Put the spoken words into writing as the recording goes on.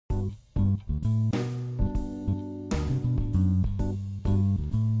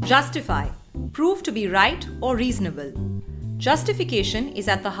Justify. Prove to be right or reasonable. Justification is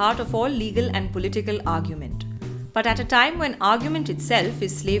at the heart of all legal and political argument. But at a time when argument itself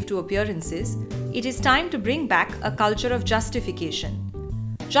is slave to appearances, it is time to bring back a culture of justification.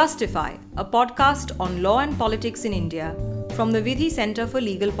 Justify, a podcast on law and politics in India from the Vidhi Center for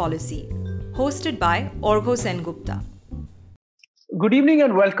Legal Policy, hosted by Orgho Sengupta. Good evening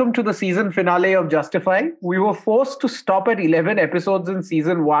and welcome to the season finale of Justify. We were forced to stop at 11 episodes in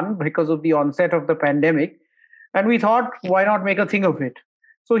season 1 because of the onset of the pandemic. And we thought, why not make a thing of it?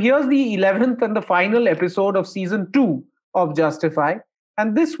 So here's the 11th and the final episode of season 2 of Justify.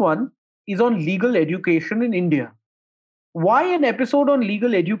 And this one is on legal education in India. Why an episode on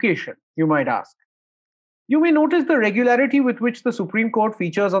legal education, you might ask? You may notice the regularity with which the Supreme Court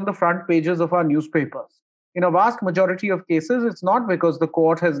features on the front pages of our newspapers. In a vast majority of cases, it's not because the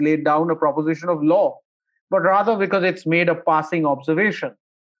court has laid down a proposition of law, but rather because it's made a passing observation.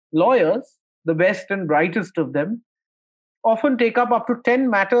 Lawyers, the best and brightest of them, often take up to 10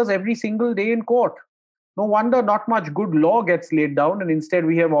 matters every single day in court. No wonder not much good law gets laid down, and instead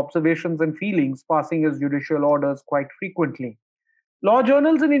we have observations and feelings passing as judicial orders quite frequently. Law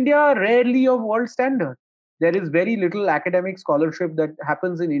journals in India are rarely of world standard. There is very little academic scholarship that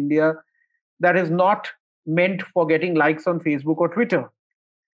happens in India that is not meant for getting likes on Facebook or Twitter.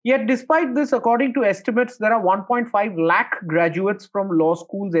 Yet, despite this, according to estimates, there are 1.5 lakh graduates from law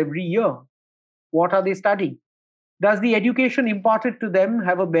schools every year. What are they studying? Does the education imparted to them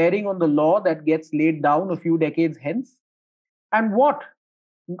have a bearing on the law that gets laid down a few decades hence? And what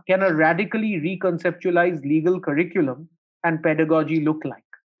can a radically reconceptualized legal curriculum and pedagogy look like?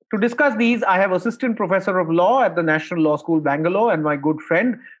 To discuss these, I have Assistant Professor of Law at the National Law School, Bangalore, and my good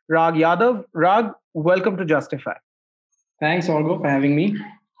friend, Rag Yadav. Rag, welcome to Justify. Thanks, Orgho, for having me.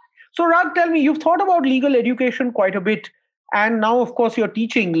 So, Rag, tell me, you've thought about legal education quite a bit, and now, of course, you're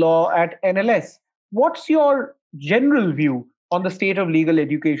teaching law at NLS. What's your general view on the state of legal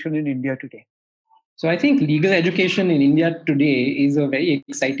education in India today? So I think legal education in India today is a very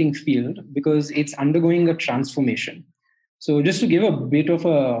exciting field because it's undergoing a transformation. So just to give a bit of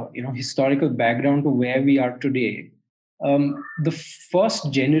a historical background to where we are today, the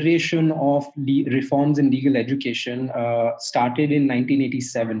first generation of reforms in legal education started in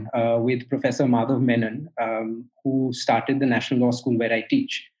 1987 with Professor Madhav Menon, who started the National Law School where I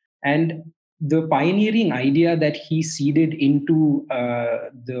teach. And the pioneering idea that he seeded into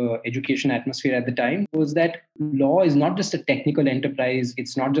the education atmosphere at the time was that law is not just a technical enterprise.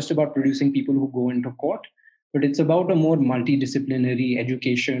 It's not just about producing people who go into court, but it's about a more multidisciplinary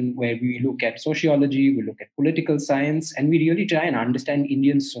education where we look at sociology, we look at political science, and we really try and understand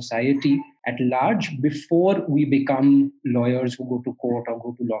Indian society at large before we become lawyers who go to court or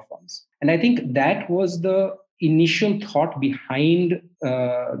go to law firms. And I think that was the initial thought behind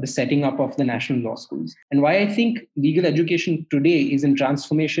the setting up of the national law schools. And why I think legal education today is in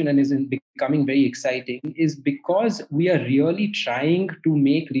transformation and is becoming very exciting is because we are really trying to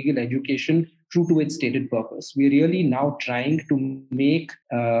make legal education true to its stated purpose. We're really now trying to make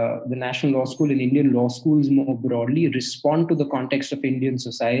the National Law School and Indian law schools more broadly respond to the context of Indian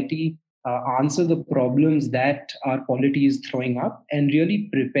society, answer the problems that our polity is throwing up, and really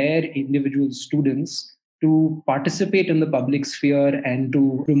prepare individual students to participate in the public sphere and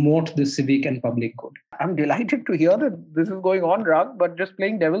to promote the civic and public good. I'm delighted to hear that this is going on, Rag, but just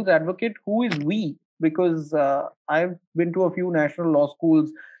playing devil's advocate, who is we? Because I've been to a few national law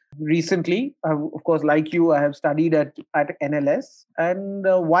schools recently. Of course, like you, I have studied at NLS. And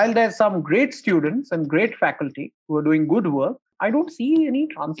while there's some great students and great faculty who are doing good work, I don't see any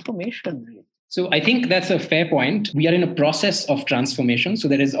transformation really. So I think that's a fair point. We are in a process of transformation. So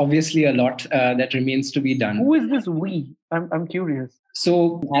there is obviously a lot that remains to be done. Who is this we? I'm curious.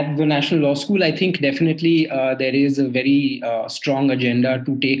 So at the National Law School, I think definitely there is a very strong agenda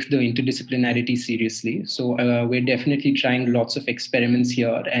to take the interdisciplinarity seriously. So we're definitely trying lots of experiments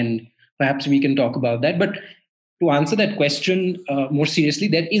here, and perhaps we can talk about that. But to answer that question more seriously,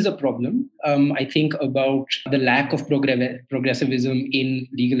 there is a problem, I think, about the lack of progressivism in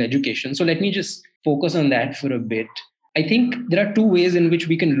legal education. So let me just focus on that for a bit. I think there are two ways in which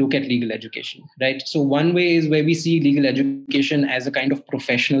we can look at legal education, right? So one way is where we see legal education as a kind of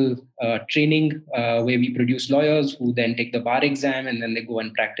professional training where we produce lawyers who then take the bar exam and then they go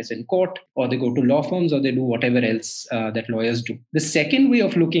and practice in court, or they go to law firms, or they do whatever else that lawyers do. The second way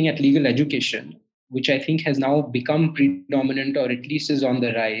of looking at legal education, which I think has now become predominant or at least is on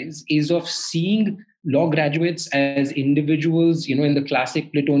the rise, is of seeing law graduates as individuals, in the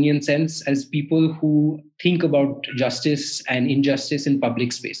classic Platonian sense, as people who think about justice and injustice in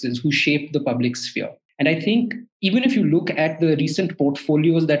public spaces, who shape the public sphere. And I think even if you look at the recent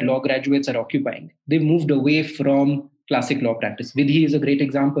portfolios that law graduates are occupying, they've moved away from classic law practice. Vidhi is a great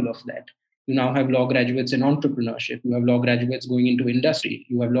example of that. You now have law graduates in entrepreneurship. You have law graduates going into industry.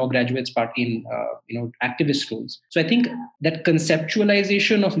 You have law graduates partly in activist roles. So I think that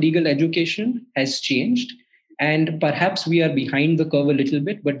conceptualization of legal education has changed. And perhaps we are behind the curve a little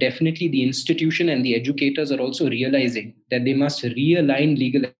bit, but definitely the institution and the educators are also realizing that they must realign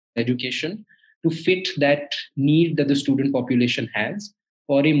legal education to fit that need that the student population has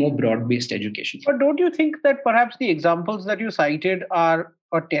for a more broad-based education. But don't you think that perhaps the examples that you cited are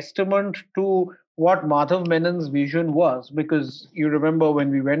a testament to what Madhav Menon's vision was? Because you remember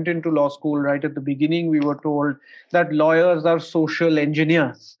when we went into law school, right at the beginning, we were told that lawyers are social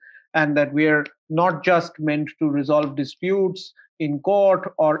engineers and that we are not just meant to resolve disputes in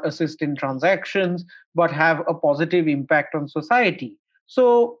court or assist in transactions, but have a positive impact on society.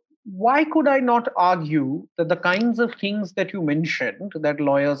 So why could I not argue that the kinds of things that you mentioned that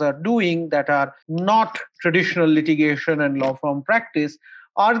lawyers are doing that are not traditional litigation and law firm practice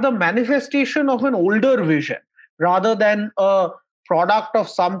are the manifestation of an older vision rather than a product of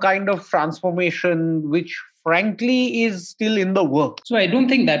some kind of transformation which frankly is still in the works? So I don't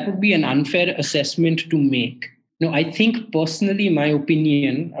think that would be an unfair assessment to make. No, I think personally, my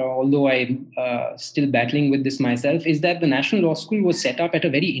opinion, although I'm still battling with this myself, is that the National Law School was set up at a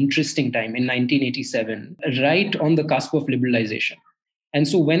very interesting time in 1987, right on the cusp of liberalization. And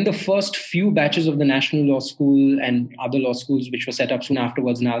so when the first few batches of the National Law School and other law schools, which were set up soon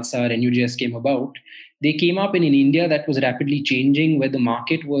afterwards, NALSA and NUJS came about, they came up in an India that was rapidly changing, where the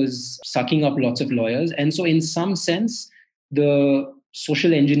market was sucking up lots of lawyers. And so in some sense, the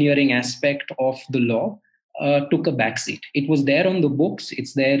social engineering aspect of the law took a backseat. It was there on the books.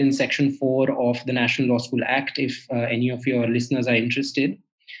 It's there in Section 4 of the National Law School Act, if any of your listeners are interested.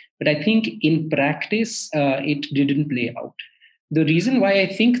 But I think in practice, it didn't play out. The reason why I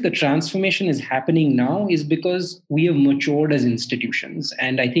think the transformation is happening now is because we have matured as institutions.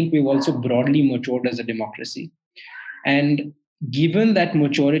 And I think we've also broadly matured as a democracy. And given that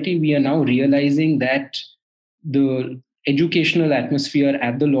maturity, we are now realizing that the educational atmosphere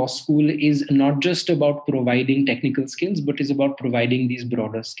at the law school is not just about providing technical skills, but is about providing these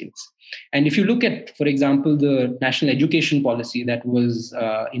broader skills. And if you look at, for example, the national education policy that was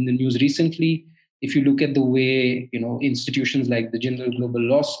in the news recently, if you look at the way institutions like the Jindal Global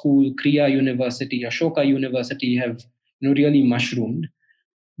Law School, Kriya University, Ashoka University have really mushroomed,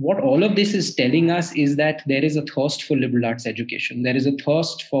 what all of this is telling us is that there is a thirst for liberal arts education. There is a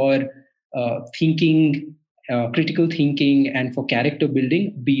thirst for thinking, critical thinking, and for character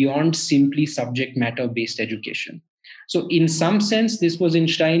building beyond simply subject matter based education. So in some sense, this was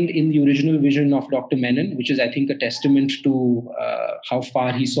enshrined in the original vision of Dr. Menon, which is, I think, a testament to how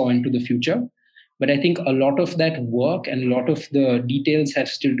far he saw into the future. But I think a lot of that work and a lot of the details have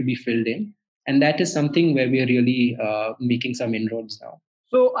still to be filled in. And that is something where we are really making some inroads now.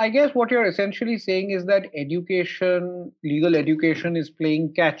 So I guess what you're essentially saying is that education, legal education, is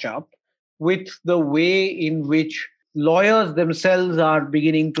playing catch up with the way in which lawyers themselves are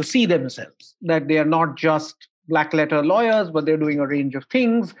beginning to see themselves, that they are not just black letter lawyers, but they're doing a range of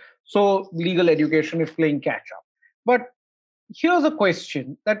things. So legal education is playing catch up. But here's a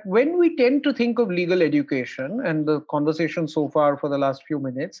question that when we tend to think of legal education, and the conversation so far for the last few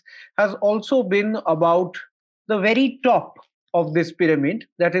minutes has also been about the very top of this pyramid,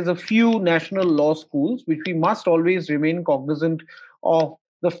 that is a few national law schools, which we must always remain cognizant of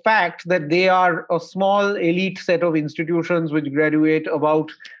the fact that they are a small elite set of institutions which graduate about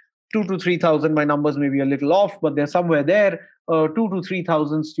 2 to 3,000. My numbers may be a little off, but they're somewhere there, 2 to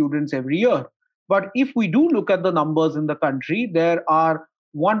 3,000 students every year. But if we do look at the numbers in the country, there are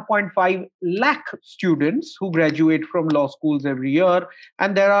 1.5 lakh students who graduate from law schools every year,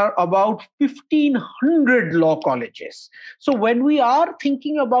 and there are about 1,500 law colleges. So when we are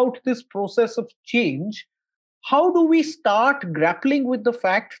thinking about this process of change, how do we start grappling with the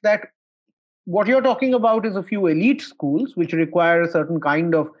fact that what you're talking about is a few elite schools which require a certain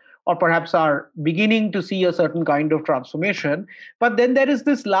kind of, or perhaps are beginning to see a certain kind of transformation. But then there is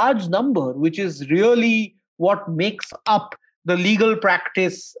this large number, which is really what makes up the legal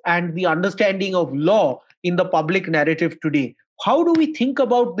practice and the understanding of law in the public narrative today. How do we think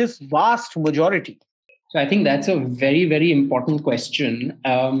about this vast majority? So I think that's a very, very important question.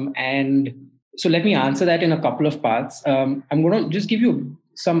 And so let me answer that in a couple of parts. I'm going to just give you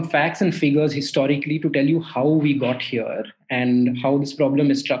some facts and figures historically to tell you how we got here and how this problem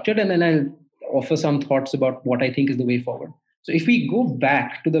is structured. And then I'll offer some thoughts about what I think is the way forward. So if we go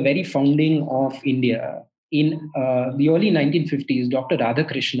back to the very founding of India, in the early 1950s, Dr.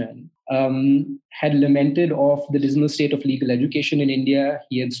 Radhakrishnan had lamented of the dismal state of legal education in India.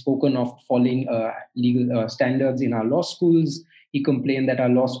 He had spoken of falling legal standards in our law schools. He complained that our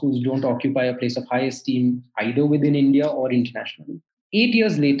law schools don't occupy a place of high esteem either within India or internationally. 8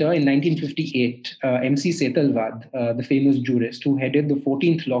 years later, in 1958, M.C. Setalvad, the famous jurist who headed the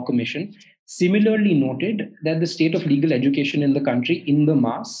 14th Law Commission, similarly noted that the state of legal education in the country in the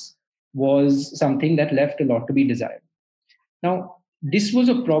mass was something that left a lot to be desired. Now, this was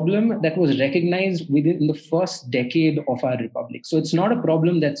a problem that was recognized within the first decade of our republic. So it's not a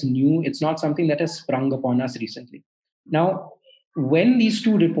problem that's new. It's not something that has sprung upon us recently. Now, when these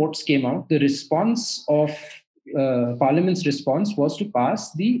two reports came out, the response of Parliament's response was to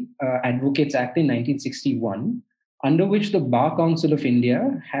pass the Advocates Act in 1961, under which the Bar Council of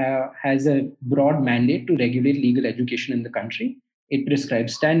India has a broad mandate to regulate legal education in the country. It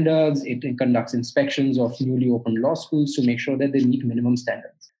prescribes standards, it conducts inspections of newly opened law schools to make sure that they meet minimum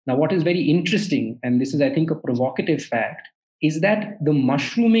standards. Now, what is very interesting, and this is, I think, a provocative fact, is that the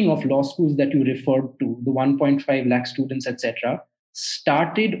mushrooming of law schools that you referred to, the 1.5 lakh students, etc.,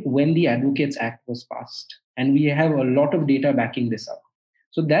 started when the Advocates Act was passed. And we have a lot of data backing this up.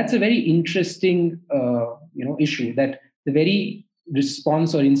 So that's a very interesting issue, that the very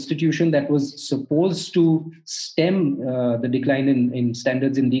response or institution that was supposed to stem the decline in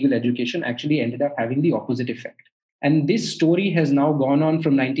standards in legal education actually ended up having the opposite effect. And this story has now gone on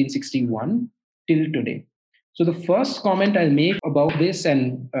from 1961 till today. So the first comment I'll make about this,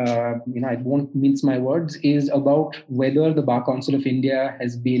 and I won't mince my words, is about whether the Bar Council of India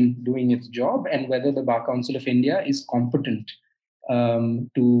has been doing its job and whether the Bar Council of India is competent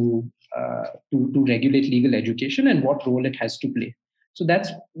to regulate legal education and what role it has to play. So that's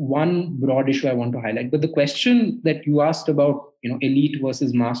one broad issue I want to highlight. But the question that you asked about, elite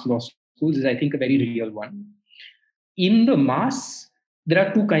versus mass law schools is, I think, a very real one. In the mass, there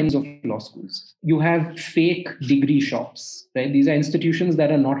are two kinds of law schools. You have fake degree shops, right? These are institutions that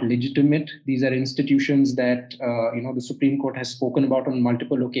are not legitimate. These are institutions that, the Supreme Court has spoken about on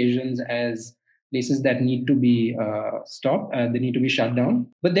multiple occasions as places that need to be stopped, they need to be shut down.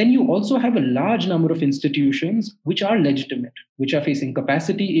 But then you also have a large number of institutions which are legitimate, which are facing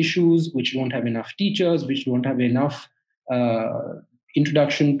capacity issues, which don't have enough teachers, which don't have enough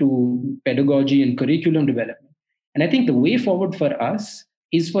introduction to pedagogy and curriculum development. And I think the way forward for us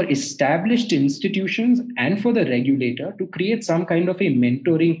is for established institutions and for the regulator to create some kind of a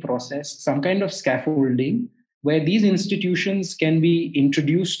mentoring process, some kind of scaffolding, where these institutions can be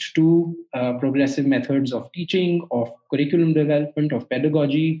introduced to progressive methods of teaching, of curriculum development, of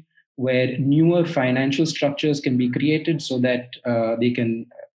pedagogy, where newer financial structures can be created so that they can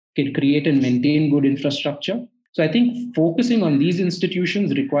create and maintain good infrastructure. So I think focusing on these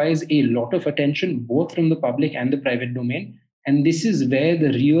institutions requires a lot of attention, both from the public and the private domain. And this is where the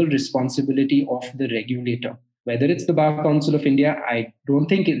real responsibility of the regulator, whether it's the Bar Council of India, I don't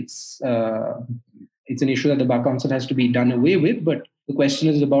think it's an issue that the Bar Council has to be done away with, but the question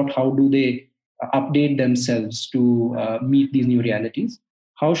is about how do they update themselves to meet these new realities.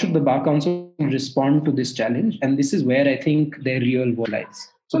 How should the Bar Council respond to this challenge? And this is where I think their real work lies.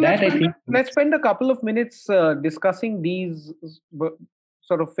 So let's spend a couple of minutes discussing these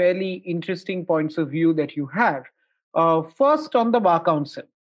sort of fairly interesting points of view that you have. First, on the Bar Council.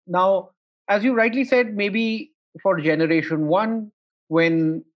 Now, as you rightly said, maybe for generation one,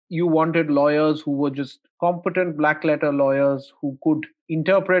 when you wanted lawyers who were just competent black letter lawyers who could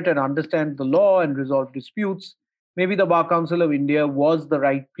interpret and understand the law and resolve disputes, maybe the Bar Council of India was the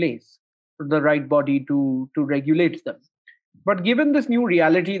right place, the right body to regulate them. But given this new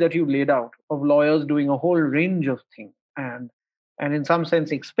reality that you laid out of lawyers doing a whole range of things and in some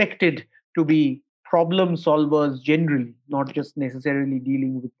sense expected to be problem solvers generally, not just necessarily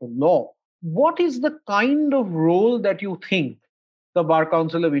dealing with the law, what is the kind of role that you think the Bar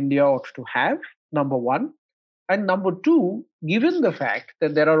Council of India ought to have, number one? And number two, given the fact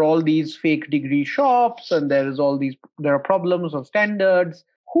that there are all these fake degree shops and there are problems of standards,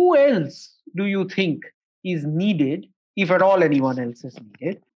 who else do you think is needed, if at all anyone else is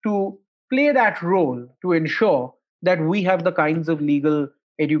needed, to play that role to ensure that we have the kinds of legal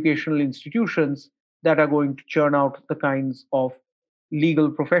educational institutions that are going to churn out the kinds of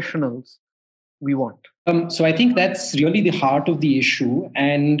legal professionals we want? So I think that's really the heart of the issue.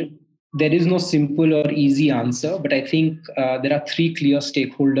 And there is no simple or easy answer, but I think there are three clear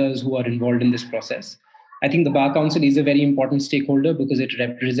stakeholders who are involved in this process. I think the Bar Council is a very important stakeholder because it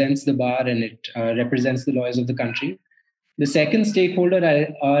represents the bar and it represents the lawyers of the country. The second stakeholder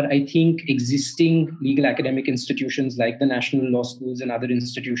are, I think, existing legal academic institutions like the national law schools and other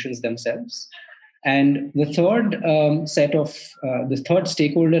institutions themselves. And the third the third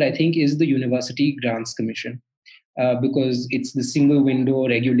stakeholder, I think, is the University Grants Commission, because it's the single window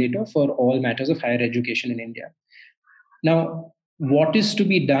regulator for all matters of higher education in India. Now, what is to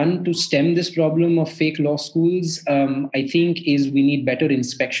be done to stem this problem of fake law schools? I think is we need better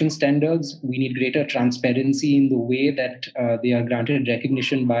inspection standards. We need greater transparency in the way that they are granted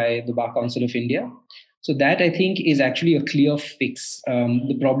recognition by the Bar Council of India. So that, I think, is actually a clear fix.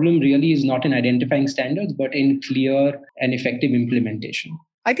 The problem really is not in identifying standards, but in clear and effective implementation.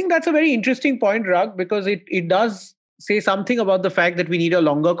 I think that's a very interesting point, Rag, because it does say something about the fact that we need a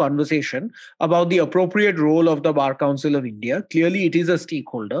longer conversation about the appropriate role of the Bar Council of India. Clearly, it is a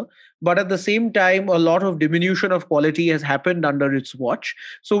stakeholder, but at the same time, a lot of diminution of quality has happened under its watch.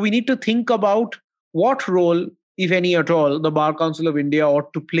 So we need to think about what role, if any at all, the Bar Council of India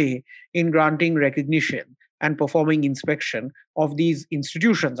ought to play in granting recognition and performing inspection of these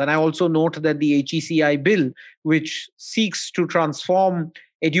institutions. And I also note that the HECI bill, which seeks to transform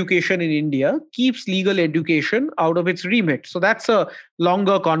education in India, keeps legal education out of its remit. So that's a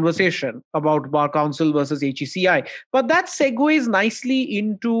longer conversation about Bar Council versus HECI. But that segues nicely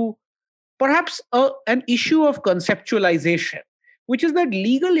into perhaps an issue of conceptualization, which is that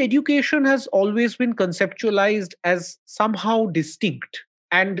legal education has always been conceptualized as somehow distinct.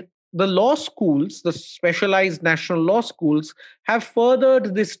 And the law schools, the specialized national law schools, have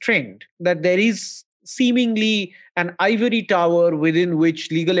furthered this trend that there is seemingly an ivory tower within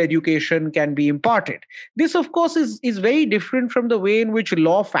which legal education can be imparted. This, of course, is very different from the way in which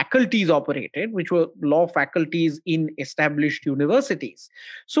law faculties operated, which were law faculties in established universities.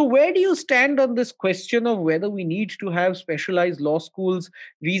 So, where do you stand on this question of whether we need to have specialized law schools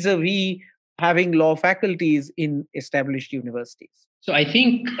vis-a-vis having law faculties in established universities? So, I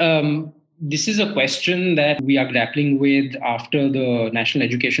think this is a question that we are grappling with after the national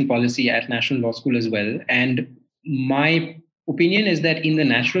education policy at National Law School as well. And my opinion is that in the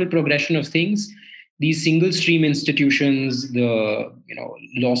natural progression of things, these single stream institutions, the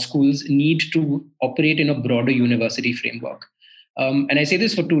law schools, need to operate in a broader university framework. And I say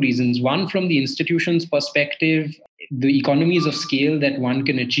this for two reasons. One, from the institution's perspective, the economies of scale that one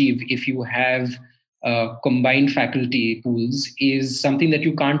can achieve if you have combined faculty pools is something that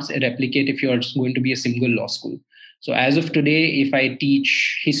you can't replicate if you're going to be a single law school. So as of today, if I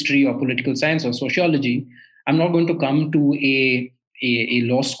teach history or political science or sociology, I'm not going to come to a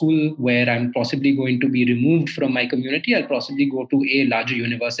law school where I'm possibly going to be removed from my community. I'll possibly go to a larger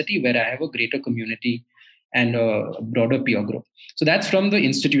university where I have a greater community and a broader peer group. So that's from the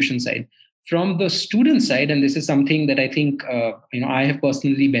institution side. From the student side, and this is something that I think I have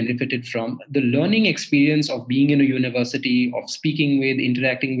personally benefited from, the learning experience of being in a university, of speaking with,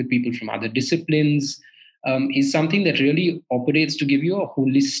 interacting with people from other disciplines, is something that really operates to give you a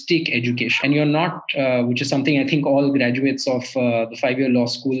holistic education. And you're not, which is something I think all graduates of the 5-year law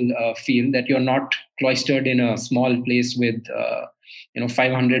school feel, that you're not cloistered in a small place with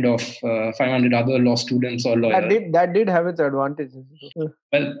 500 other law students or lawyers. That did have its advantages.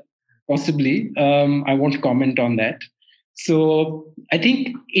 Well, possibly. I won't comment on that. So I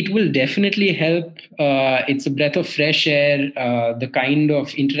think it will definitely help. It's a breath of fresh air. The kind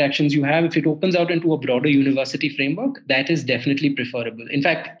of interactions you have, if it opens out into a broader university framework, that is definitely preferable. In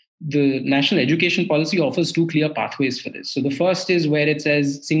fact, the national education policy offers two clear pathways for this. So the first is where it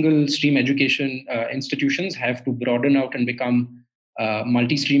says single stream education institutions have to broaden out and become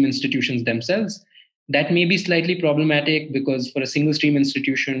multi-stream institutions themselves. That may be slightly problematic because for a single stream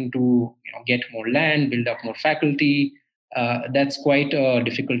institution to get more land, build up more faculty, that's quite a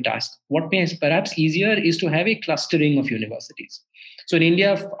difficult task. What may perhaps easier is to have a clustering of universities. So in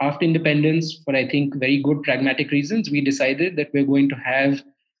India, after independence, for I think very good pragmatic reasons, we decided that we're going to have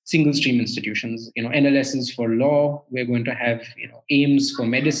single stream institutions, NLSs for law, we're going to have AIIMS for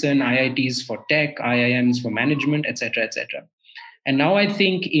medicine, IITs for tech, IIMs for management, etc., etc. And now I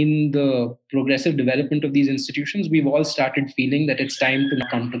think in the progressive development of these institutions, we've all started feeling that it's time to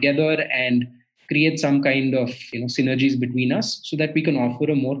come together and create some kind of synergies between us so that we can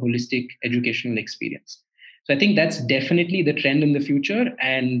offer a more holistic educational experience. So I think that's definitely the trend in the future.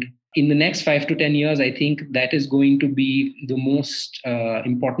 And in the next 5 to 10 years, I think that is going to be the most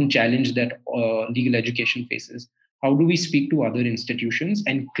important challenge that legal education faces. How do we speak to other institutions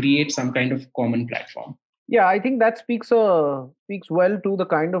and create some kind of common platform? Yeah, I think that speaks well to the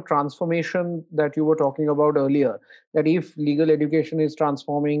kind of transformation that you were talking about earlier. That if legal education is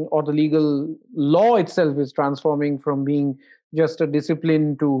transforming, or the legal law itself is transforming from being just a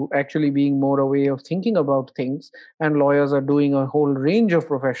discipline to actually being more a way of thinking about things, and lawyers are doing a whole range of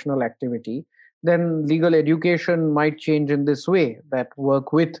professional activity, then legal education might change in this way, that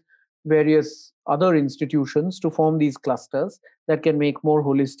work with various other institutions to form these clusters that can make more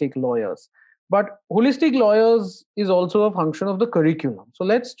holistic lawyers. But holistic lawyers is also a function of the curriculum. So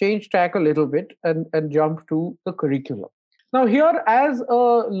let's change track a little bit and jump to the curriculum. Now, here, as a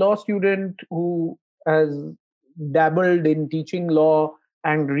law student who has dabbled in teaching law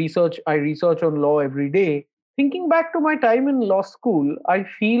and research, I research on law every day. Thinking back to my time in law school, I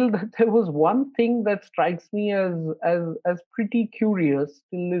feel that there was one thing that strikes me as pretty curious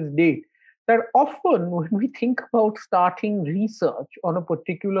till this date. That often, when we think about starting research on a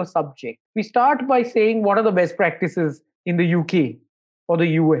particular subject, we start by saying what are the best practices in the UK or the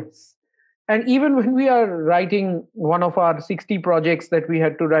US. And even when we are writing one of our 60 projects that we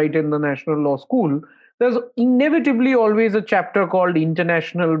had to write in the National Law School, there's inevitably always a chapter called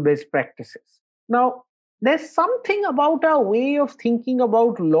International Best Practices. Now, there's something about our way of thinking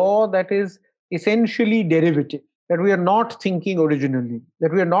about law that is essentially derivative, that we are not thinking originally,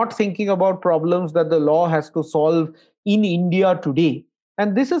 that we are not thinking about problems that the law has to solve in India today.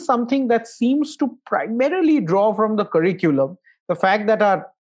 And this is something that seems to primarily draw from the curriculum, the fact that our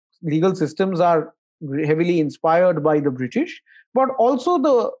legal systems are heavily inspired by the British, but also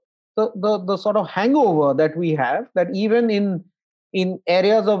the sort of hangover that we have that even in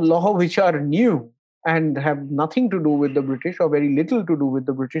areas of law which are new and have nothing to do with the British or very little to do with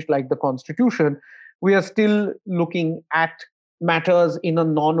the British, like the Constitution, we are still looking at matters in a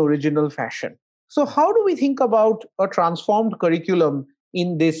non-original fashion. So how do we think about a transformed curriculum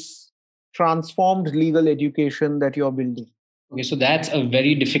in this transformed legal education that you're building? Okay, so that's a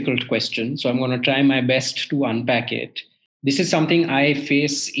very difficult question. So I'm going to try my best to unpack it. This is something I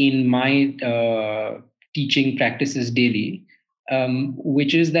face in my teaching practices daily,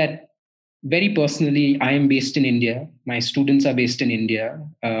 which is that very personally, I am based in India. My students are based in India.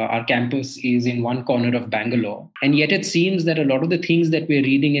 Our campus is in one corner of Bangalore. And yet it seems that a lot of the things that we're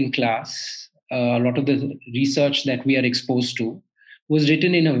reading in class, a lot of the research that we are exposed to, was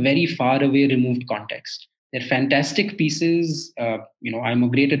written in a very far away, removed context. They're fantastic pieces. I'm a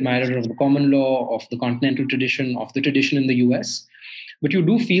great admirer of the common law, of the continental tradition, of the tradition in the US. But you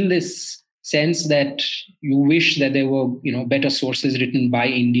do feel this sense that you wish that there were better sources written by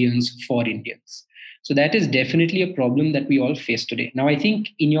Indians for Indians. So that is definitely a problem that we all face today. Now, I think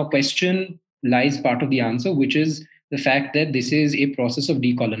in your question lies part of the answer, which is the fact that this is a process of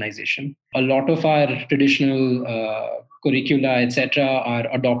decolonization. A lot of our traditional curricula, etc., are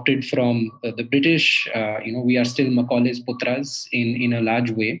adopted from the British. We are still Macaulay's Putras in a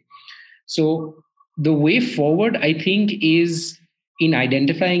large way. So the way forward, I think, is in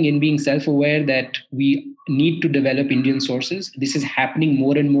identifying and being self-aware that we need to develop Indian sources. This is happening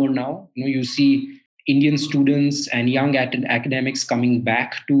more and more now. You see Indian students and young academics coming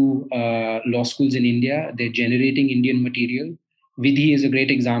back to law schools in India. They're generating Indian material. Vidhi is a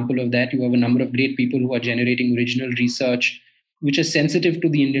great example of that. You have a number of great people who are generating original research, which is sensitive to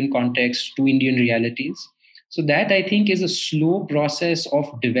the Indian context, to Indian realities. So that, I think, is a slow process of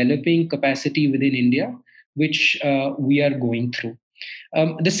developing capacity within India, which we are going through.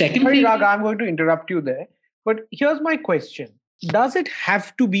 The second Sorry, thing... Raga, I'm going to interrupt you there. But here's my question. Does it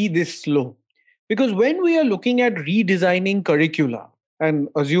have to be this slow? Because when we are looking at redesigning curricula and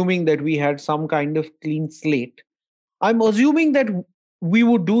assuming that we had some kind of clean slate, I'm assuming that we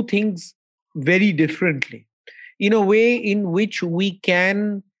would do things very differently in a way in which we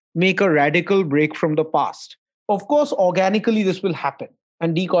can make a radical break from the past. Of course, organically, this will happen.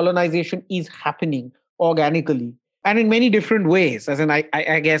 And decolonization is happening organically and in many different ways. As in, I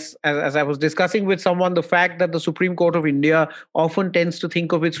guess, as I was discussing with someone, the fact that the Supreme Court of India often tends to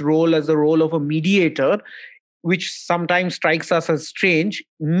think of its role as the role of a mediator, which sometimes strikes us as strange,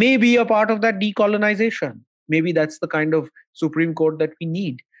 may be a part of that decolonization. Maybe that's the kind of Supreme Court that we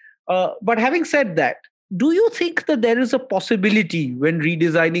need. But having said that, do you think that there is a possibility when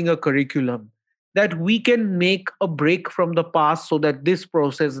redesigning a curriculum that we can make a break from the past so that this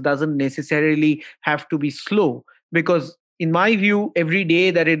process doesn't necessarily have to be slow? Because in my view, every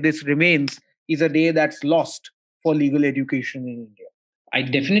day that this remains is a day that's lost for legal education in India. I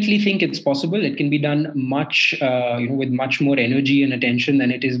definitely think it's possible. It can be done much, with much more energy and attention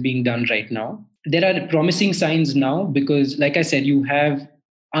than it is being done right now. There are promising signs now because, like I said, you have,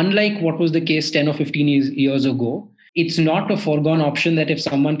 unlike what was the case 10 or 15 years ago, it's not a foregone option that if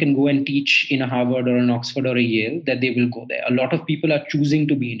someone can go and teach in a Harvard or an Oxford or a Yale, that they will go there. A lot of people are choosing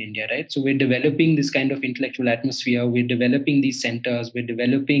to be in India, right? So we're developing this kind of intellectual atmosphere. We're developing these centers. We're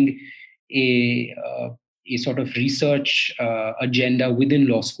developing a sort of research agenda within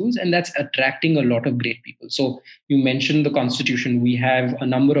law schools, and that's attracting a lot of great people. So you mentioned the Constitution. We have a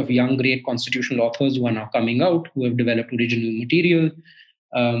number of young, great constitutional authors who are now coming out, who have developed original material.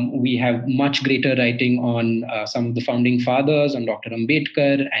 We have much greater writing on some of the founding fathers, on Dr.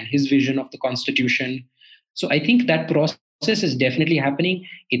 Ambedkar and his vision of the Constitution. So I think that process is definitely happening.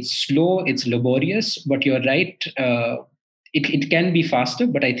 It's slow, it's laborious, but you're right. It can be faster,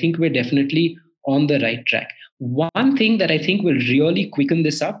 but I think we're definitely on the right track. One thing that I think will really quicken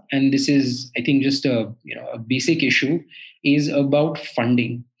this up, and this is, I think, just a basic issue, is about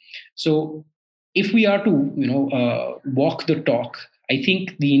funding. So if we are to walk the talk, I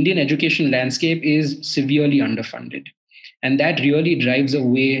think the Indian education landscape is severely underfunded. And that really drives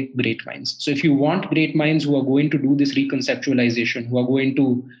away great minds. So if you want great minds who are going to do this reconceptualization, who are going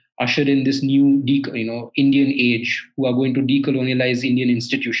to usher in this new Indian age, who are going to decolonialize Indian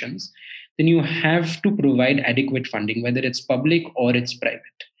institutions, then you have to provide adequate funding, whether it's public or it's private.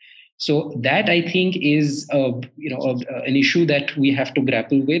 So that, I think, is an issue that we have to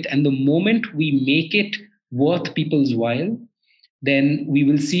grapple with. And the moment we make it worth people's while, then we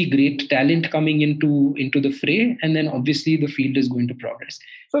will see great talent coming into the fray, and then obviously the field is going to progress.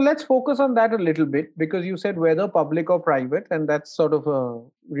 So let's focus on that a little bit, because you said whether public or private, and that's sort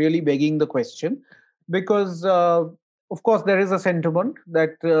of really begging the question, because of course there is a sentiment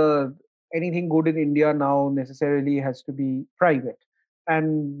that anything good in India now necessarily has to be private,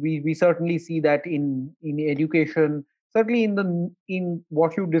 and we certainly see that in education, certainly in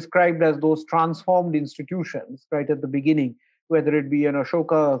what you described as those transformed institutions right at the beginning, whether it be an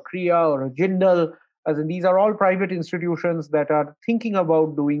Ashoka, a Kriya, or a Jindal, as in these are all private institutions that are thinking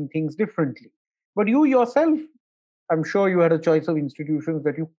about doing things differently. But you yourself, I'm sure you had a choice of institutions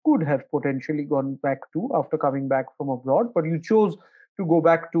that you could have potentially gone back to after coming back from abroad, but you chose to go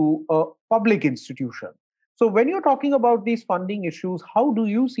back to a public institution. So when you're talking about these funding issues, how do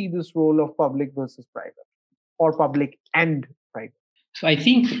you see this role of public versus private, or public and private? So I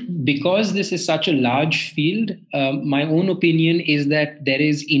think because this is such a large field, my own opinion is that there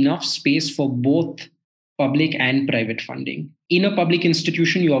is enough space for both public and private funding. In a public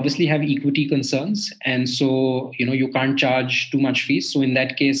institution, you obviously have equity concerns. And so, you can't charge too much fees. So in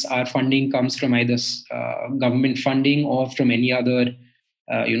that case, our funding comes from either government funding or from any other,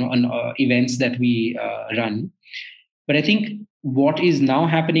 events that we run. But I think what is now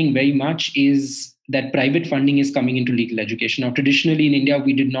happening very much is that private funding is coming into legal education. Now, traditionally in India,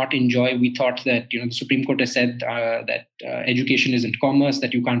 we did not enjoy, we thought that, the Supreme Court has said that education isn't commerce,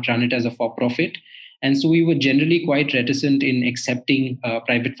 that you can't run it as a for-profit. And so we were generally quite reticent in accepting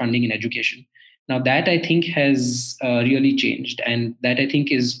private funding in education. Now that, I think, has really changed. And that, I think,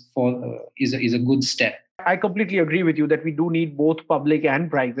 is a good step. I completely agree with you that we do need both public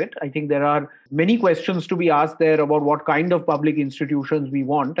and private. I think there are many questions to be asked there about what kind of public institutions we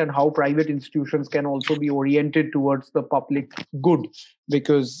want and how private institutions can also be oriented towards the public good,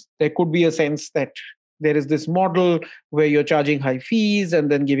 because there could be a sense that there is this model where you're charging high fees and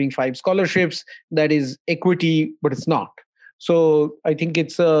then giving 5 scholarships. That is equity, but it's not. So I think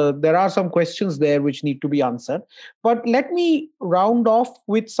there are some questions there which need to be answered. But let me round off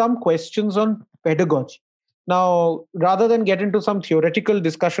with some questions on pedagogy. Now, rather than get into some theoretical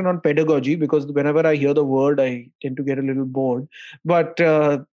discussion on pedagogy, because whenever I hear the word, I tend to get a little bored. But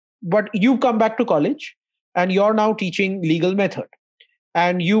you've come back to college and you're now teaching legal method.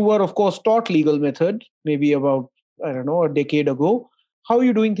 And you were, of course, taught legal method maybe about, a decade ago. How are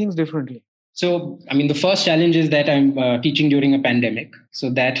you doing things differently? So, the first challenge is that I'm teaching during a pandemic. So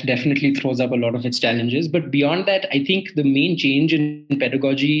that definitely throws up a lot of its challenges. But beyond that, I think the main change in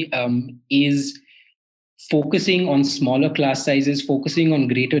pedagogy is focusing on smaller class sizes, focusing on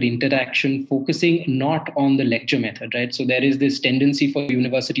greater interaction, focusing not on the lecture method, right? So there is this tendency for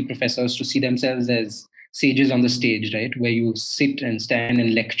university professors to see themselves as sages on the stage, right? Where you sit and stand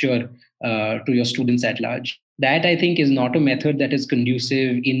and lecture to your students at large. That, I think, is not a method that is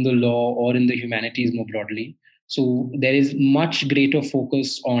conducive in the law or in the humanities more broadly. So there is much greater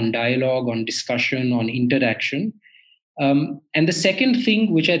focus on dialogue, on discussion, on interaction. And the second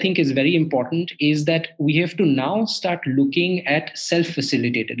thing, which I think is very important, is that we have to now start looking at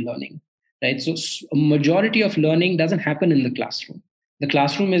self-facilitated learning, right? So a majority of learning doesn't happen in the classroom. The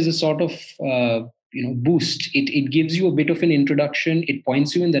classroom is a sort of boost. It gives you a bit of an introduction. It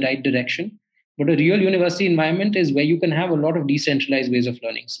points you in the right direction. But a real university environment is where you can have a lot of decentralized ways of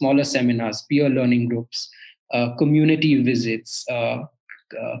learning, smaller seminars, peer learning groups, community visits,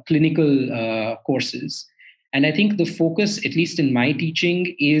 clinical courses. And I think the focus, at least in my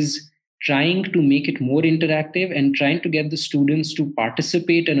teaching, is trying to make it more interactive and trying to get the students to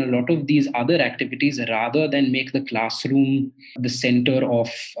participate in a lot of these other activities rather than make the classroom the center of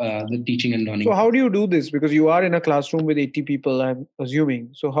the teaching and learning. So how do you do this? Because you are in a classroom with 80 people, I'm assuming.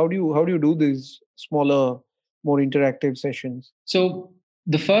 So how do you do these smaller, more interactive sessions? So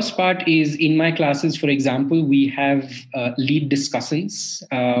The first part is in my classes, for example, we have lead discussants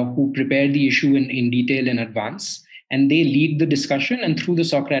who prepare the issue in detail in advance, and they lead the discussion. And through the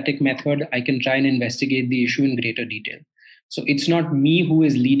Socratic method, I can try and investigate the issue in greater detail. So it's not me who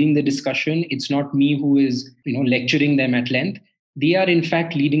is leading the discussion. It's not me who is, lecturing them at length. They are in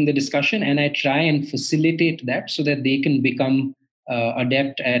fact leading the discussion, and I try and facilitate that so that they can become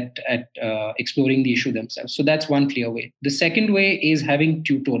adept at exploring the issue themselves. So that's one clear way. The second way is having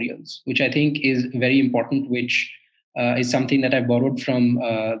tutorials, which I think is very important, which is something that I borrowed from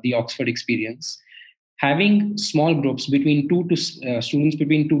the Oxford experience. Having small groups between students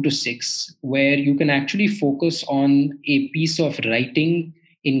between 2 to 6, where you can actually focus on a piece of writing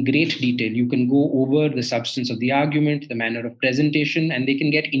in great detail. You can go over the substance of the argument, the manner of presentation, and they can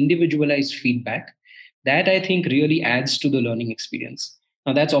get individualized feedback. That I think really adds to the learning experience.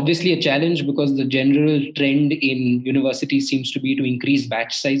 Now, that's obviously a challenge because the general trend in universities seems to be to increase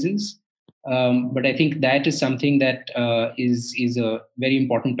batch sizes. But I think that is something that is a very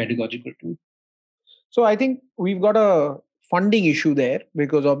important pedagogical tool. So I think we've got a funding issue there,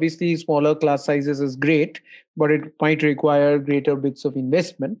 because obviously smaller class sizes is great, but it might require greater bits of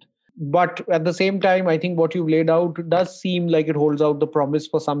investment. But at the same time, I think what you've laid out does seem like it holds out the promise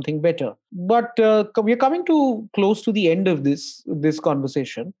for something better. But we're coming to close to the end of this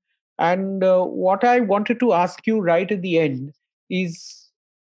conversation. And what I wanted to ask you right at the end is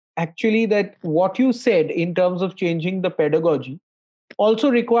actually that what you said in terms of changing the pedagogy also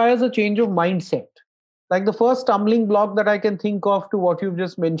requires a change of mindset. Like the first stumbling block that I can think of to what you've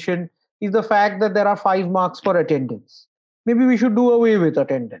just mentioned is the fact that there are 5 marks for attendance. Maybe we should do away with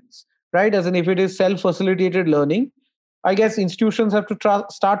attendance, right? As in, if it is self facilitated learning, I guess institutions have to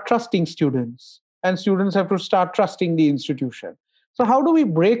start trusting students, and students have to start trusting the institution. So, how do we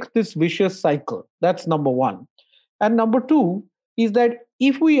break this vicious cycle? That's number one. And number two is that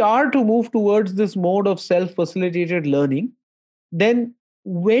if we are to move towards this mode of self facilitated learning, then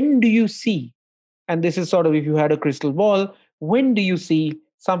when do you see, and this is sort of if you had a crystal ball, when do you see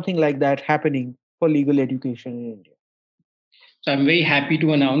something like that happening for legal education in India? So I'm very happy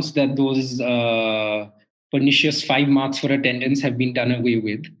to announce that those pernicious 5 marks for attendance have been done away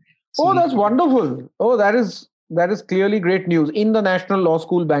with. So oh, that's wonderful. Oh, that is clearly great news in the National Law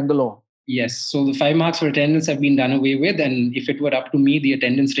School, Bangalore. Yes, so the 5 marks for attendance have been done away with, and if it were up to me, the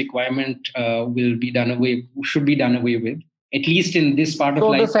attendance requirement should be done away with, at least in this part of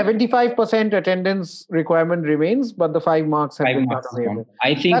life. So the 75% attendance requirement remains, but the 5 marks have been done away with.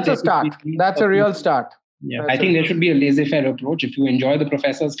 I think that's a start. That's a real start. Yeah, I think there should be a laissez-faire approach. If you enjoy the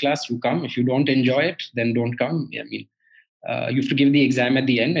professor's class, you come. If you don't enjoy it, then don't come. I mean, you have to give the exam at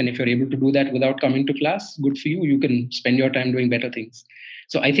the end, and if you're able to do that without coming to class, good for you. You can spend your time doing better things.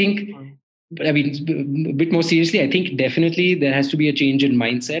 So I think, a bit more seriously, I think definitely there has to be a change in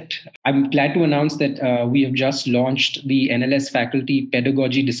mindset. I'm glad to announce that we have just launched the NLS Faculty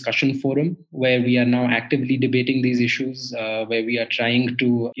Pedagogy Discussion Forum, where we are now actively debating these issues, where we are trying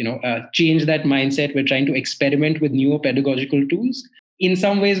to, change that mindset. We're trying to experiment with newer pedagogical tools. In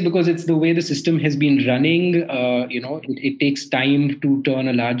some ways, because it's the way the system has been running, it takes time to turn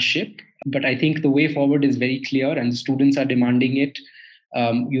a large ship. But I think the way forward is very clear, and the students are demanding it.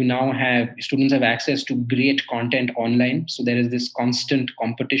 Students have access to great content online. So there is this constant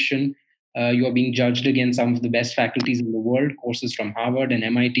competition. You are being judged against some of the best faculties in the world. Courses from Harvard and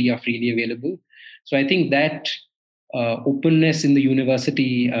MIT are freely available. So I think that openness in the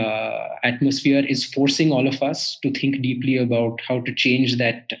university atmosphere is forcing all of us to think deeply about how to change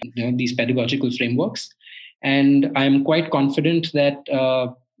that, these pedagogical frameworks. And I'm quite confident that,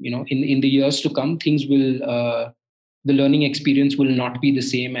 in the years to come, things will, the learning experience will not be the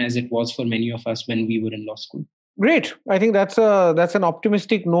same as it was for many of us when we were in law school. Great. I think that's an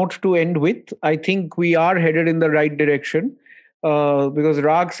optimistic note to end with. I think we are headed in the right direction. Because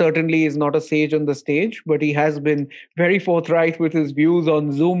Rag certainly is not a sage on the stage, but he has been very forthright with his views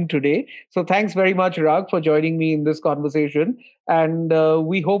on Zoom today. So thanks very much, Rag, for joining me in this conversation. And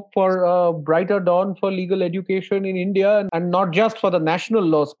we hope for a brighter dawn for legal education in India, and not just for the national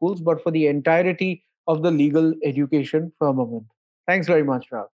law schools, but for the entirety of the legal education firmament. Thanks very much,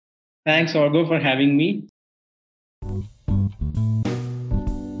 Rag. Thanks, Orgo, for having me.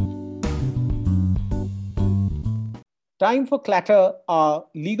 Time for Clatter, our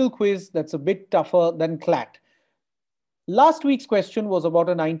legal quiz that's a bit tougher than Clat. Last week's question was about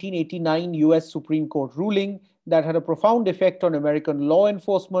a 1989 US Supreme Court ruling that had a profound effect on American law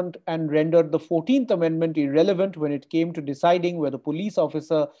enforcement and rendered the 14th Amendment irrelevant when it came to deciding whether a police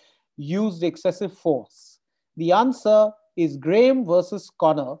officer used excessive force. The answer is Graham versus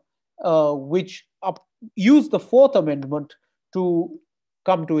Connor, which used the Fourth Amendment to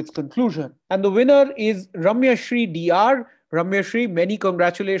come to its conclusion. And the winner is Ramya Shri DR. Ramya Shri, many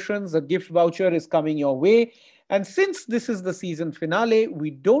congratulations. A gift voucher is coming your way. And since this is the season finale,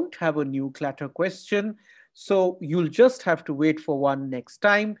 we don't have a new clatter question. So you'll just have to wait for one next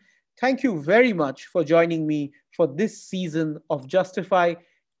time. Thank you very much for joining me for this season of Justify.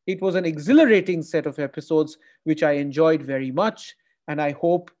 It was an exhilarating set of episodes, which I enjoyed very much, and I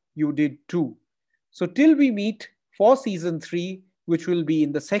hope you did too. So, till we meet for season 3, which will be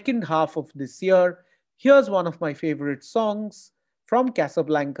in the second half of this year, here's one of my favorite songs from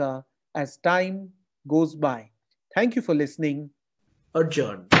Casablanca, As Time Goes By. Thank you for listening.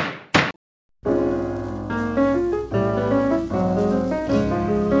 Adjourned.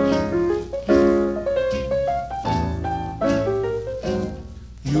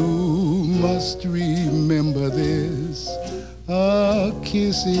 Must remember this. A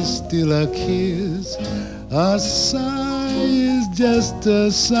kiss is still a kiss. A sigh is just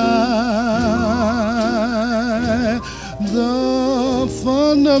a sigh. The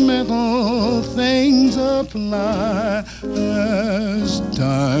fundamental things apply as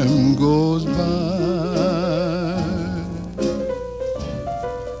time goes by.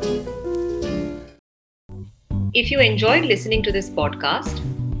 If you enjoyed listening to this podcast,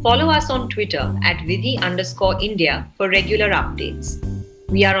 follow us on Twitter at Vidhi_India for regular updates.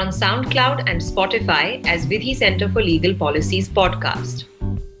 We are on SoundCloud and Spotify as Vidhi Center for Legal Policies podcast.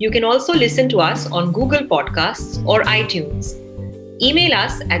 You can also listen to us on Google Podcasts or iTunes. Email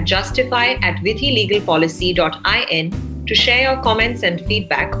us at justify@vidhilegalpolicy.in to share your comments and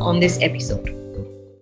feedback on this episode.